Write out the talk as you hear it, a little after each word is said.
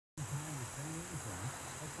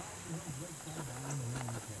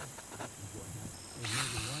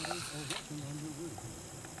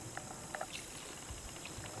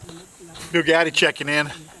Bill Goudy checking in.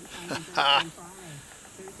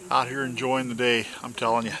 Out here enjoying the day, I'm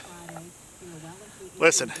telling you.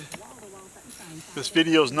 Listen, this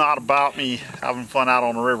video is not about me having fun out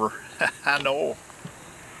on the river. No,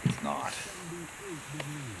 it's not.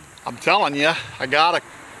 I'm telling you, I got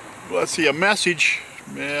a message.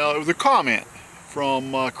 Well, it was a comment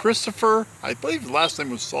from Christopher. I believe his last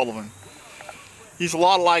name was Sullivan. He's a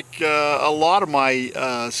lot like a lot of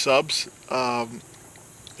my subs.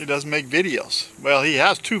 He doesn't make videos. Well, he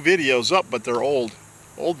has 2 videos up, but they're old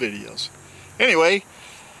videos. Anyway,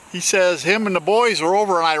 he says him and the boys are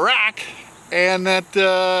over in Iraq and that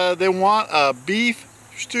they want a beef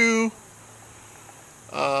stew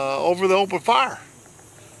over the open fire.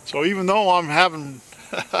 So even though I'm having,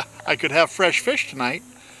 I could have fresh fish tonight,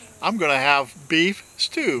 I'm going to have beef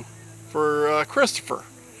stew for Christopher.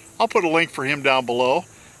 I'll put a link for him down below,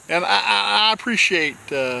 and I appreciate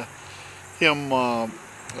him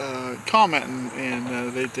commenting,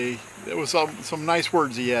 and there was some nice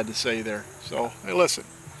words he had to say there. So hey, listen,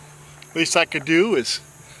 least I could do is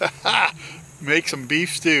make some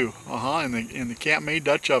beef stew in the Camp-made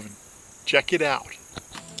Dutch oven. Check it out.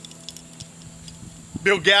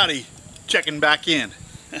 Bill Goudy checking back in.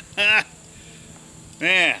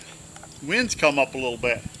 Man, wind's come up a little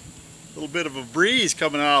bit. A little bit of a breeze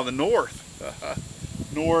coming out of the north.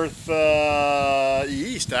 Northeast,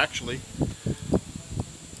 actually.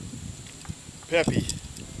 Peppy,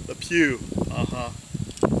 the Pew,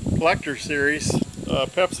 Collector Series,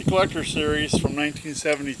 Pepsi Collector Series from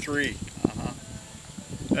 1973,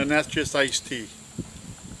 and that's just iced tea,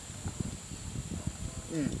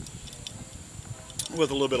 with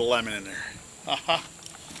a little bit of lemon in there.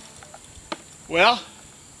 Well,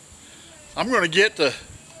 I'm going to get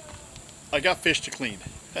I got fish to clean,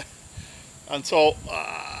 and so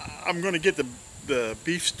I'm going to get the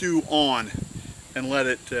beef stew on and let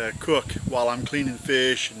it cook while I'm cleaning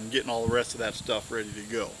fish and getting all the rest of that stuff ready to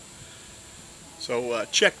go. So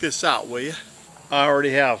check this out, will you? I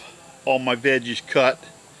already have all my veggies cut,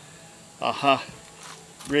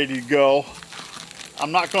 ready to go.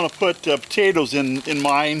 I'm not going to put potatoes in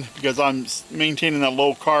mine because I'm maintaining that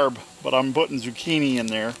low carb, but I'm putting zucchini in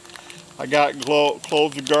there. I got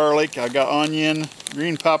cloves of garlic, I got onion,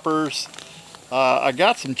 green peppers, I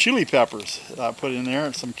got some chili peppers I put in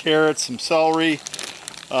there, some carrots, some celery.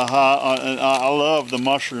 And I love the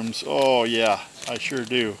mushrooms. Oh yeah, I sure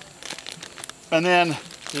do. And then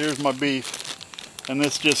here's my beef, and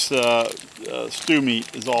this just stew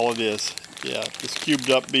meat is all it is. Yeah, just cubed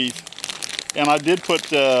up beef. And I did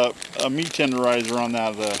put a meat tenderizer on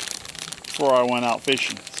that before I went out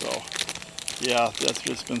fishing. So yeah, that's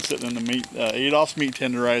just been sitting in the meat Adolph's meat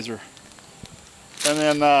tenderizer. And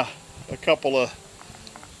then a couple of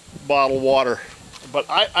bottled water. But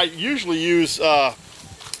I usually use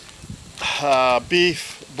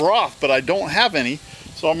beef broth, but I don't have any,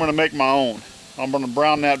 so I'm going to make my own. I'm going to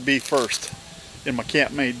brown that beef first in my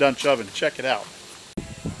Camp-made Dutch oven. Check it out.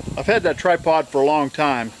 I've had that tripod for a long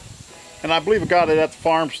time, and I believe I got it at the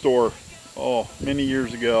farm store, many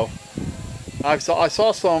years ago. I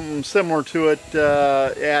saw something similar to it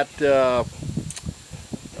at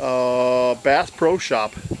Bass Pro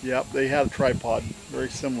Shop. Yep, they had a tripod very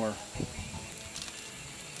similar.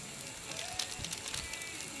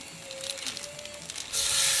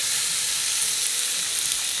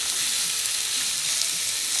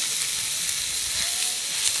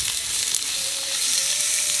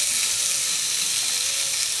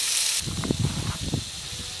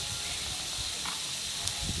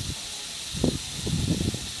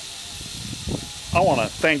 I want to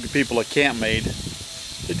thank the people at Camp-made.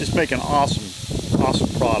 They just make an awesome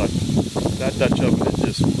product. That Dutch oven, it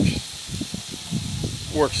just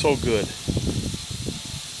works so good.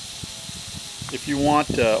 If you want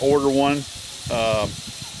to order one,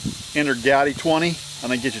 enter Goudy20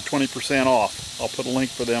 and they get you 20% off. I'll put a link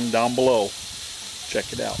for them down below.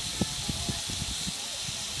 Check it out.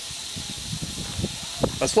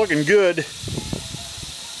 That's looking good.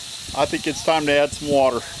 I think it's time to add some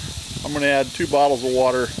water. I'm going to add 2 bottles of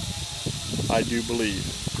water, I do believe.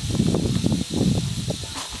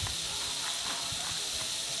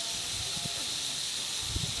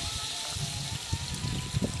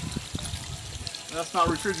 That's not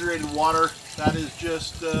refrigerated water. That is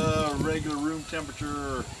just regular room temperature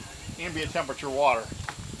or ambient temperature water.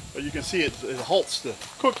 But you can see it halts the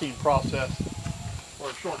cooking process for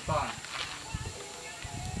a short time.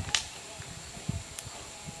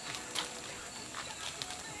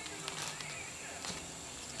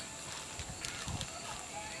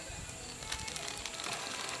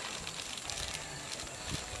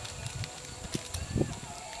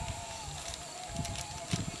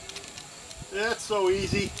 so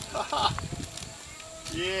easy.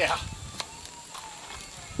 Yeah.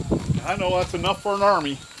 I know that's enough for an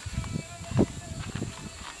army.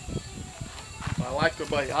 I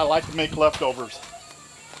like to make leftovers.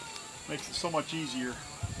 Makes it so much easier.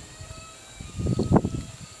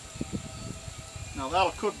 Now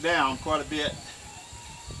that'll cook down quite a bit.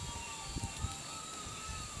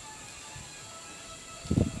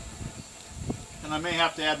 And I may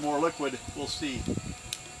have to add more liquid. We'll see.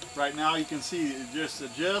 Right now you can see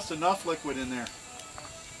just enough liquid in there.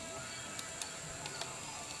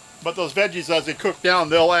 But those veggies, as they cook down,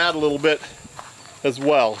 they'll add a little bit as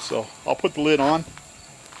well. So I'll put the lid on.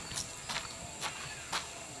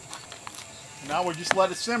 Now we'll just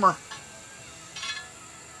let it simmer.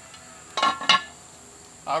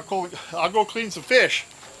 I'll go clean some fish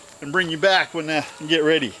and bring you back when you get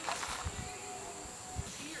ready.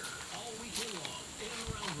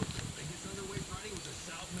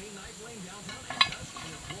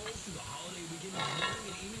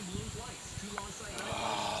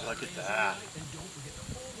 Oh, look at that.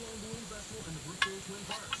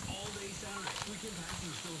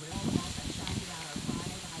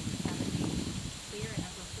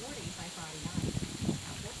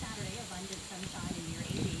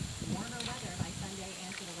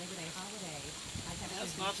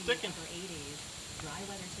 That's not sticking.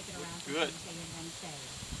 Good.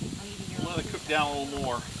 We'll let it cook down a little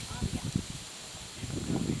more.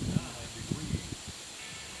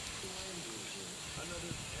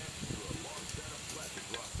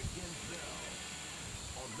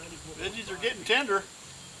 Veggies are getting tender.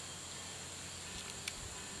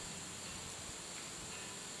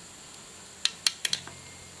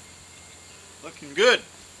 Looking good.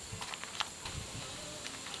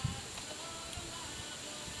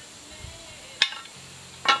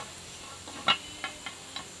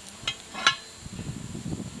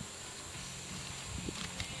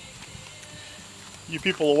 You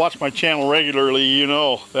people who watch my channel regularly, you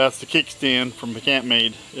know that's the kickstand from the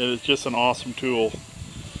Campmade. It is just an awesome tool.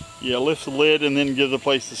 Yeah, lift the lid and then give the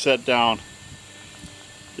place to set down.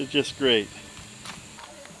 It's just great.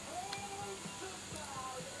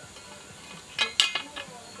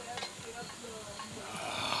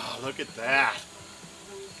 Oh, look at that.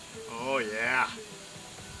 Oh yeah.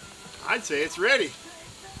 I'd say it's ready.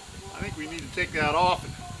 I think we need to take that off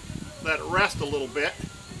and let it rest a little bit.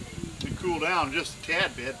 Cool down just a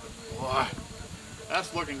tad bit, but boy,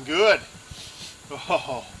 that's looking good.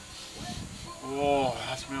 Oh,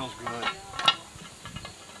 that smells good.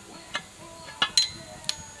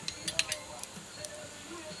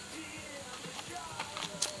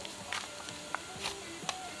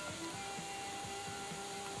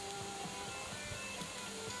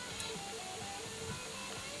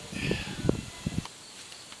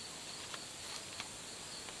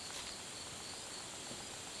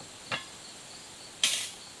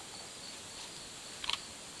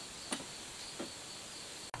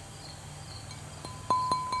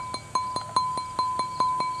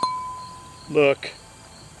 Look.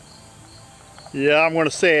 Yeah, I'm going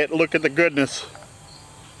to say it. Look at the goodness.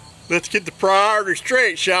 Let's get the priorities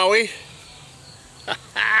straight, shall we?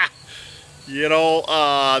 You know,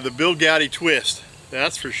 the Bill Goudy twist.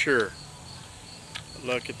 That's for sure.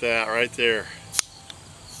 Look at that right there.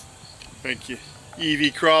 Thank you.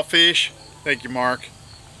 EV Crawfish. Thank you, Mark.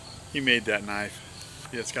 He made that knife.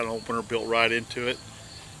 Yeah, it's got an opener built right into it.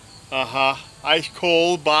 Ice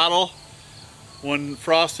cold bottle. One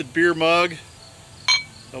frosted beer mug,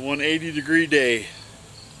 a 180-degree day.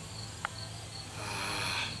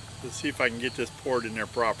 Let's see if I can get this poured in there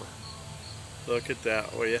proper. Look at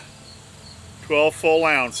that, will ya? 12 full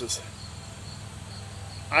ounces.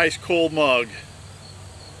 Ice cold mug.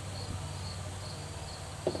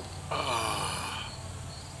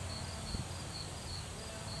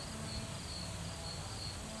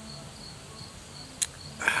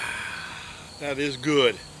 That is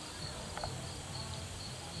good.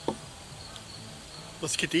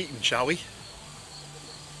 Let's get to eating, shall we?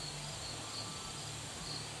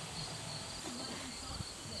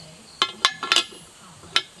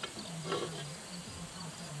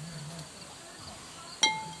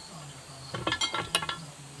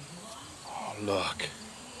 Oh, look.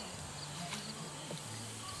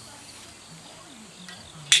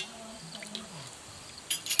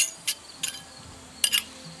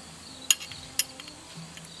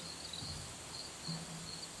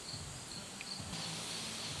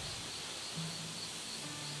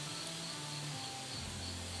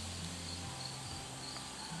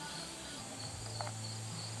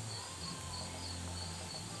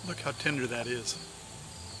 Look how tender that is.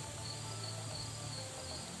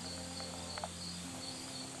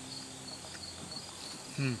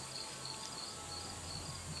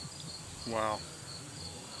 Wow.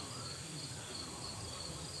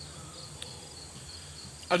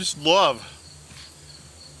 I just love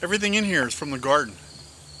everything in here is from the garden.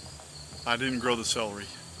 I didn't grow the celery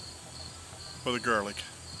or the garlic.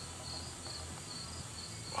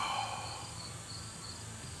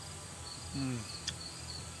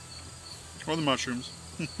 Or the mushrooms.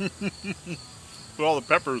 With all the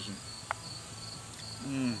peppers.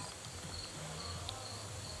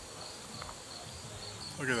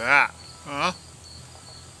 Look at that. Huh?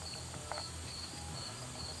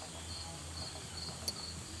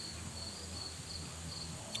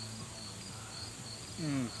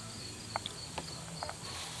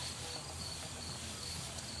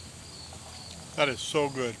 That is so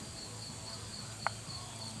good.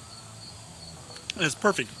 And it's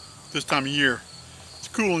perfect this time of year. It's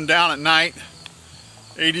cooling down at night.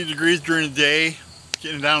 80 degrees during the day.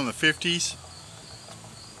 Getting down in the 50s.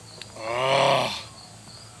 Oh.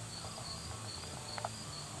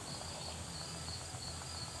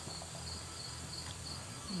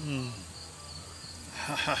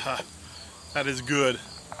 That is good.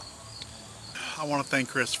 I want to thank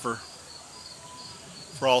Christopher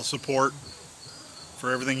for all the support,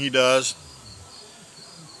 for everything he does,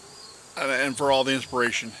 and for all the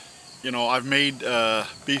inspiration. You know, I've made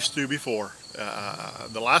beef stew before.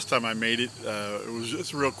 The last time I made it, it was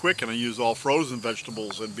just real quick, and I used all frozen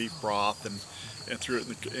vegetables and beef broth, and threw it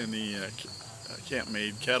in the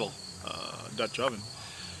camp-made kettle, Dutch oven.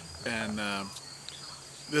 And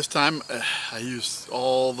this time I used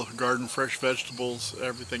all the garden fresh vegetables,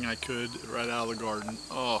 everything I could right out of the garden.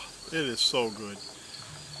 Oh, it is so good.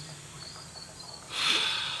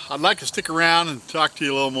 I'd like to stick around and talk to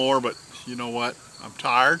you a little more, but you know what? I'm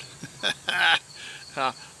tired.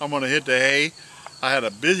 I'm going to hit the hay. I had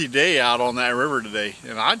a busy day out on that river today,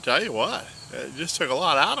 and I tell you what, it just took a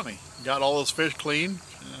lot out of me. Got all those fish clean.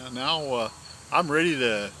 Now I'm ready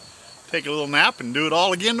to take a little nap and do it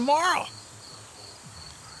all again tomorrow.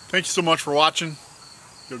 Thank you so much for watching.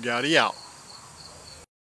 Goudy out.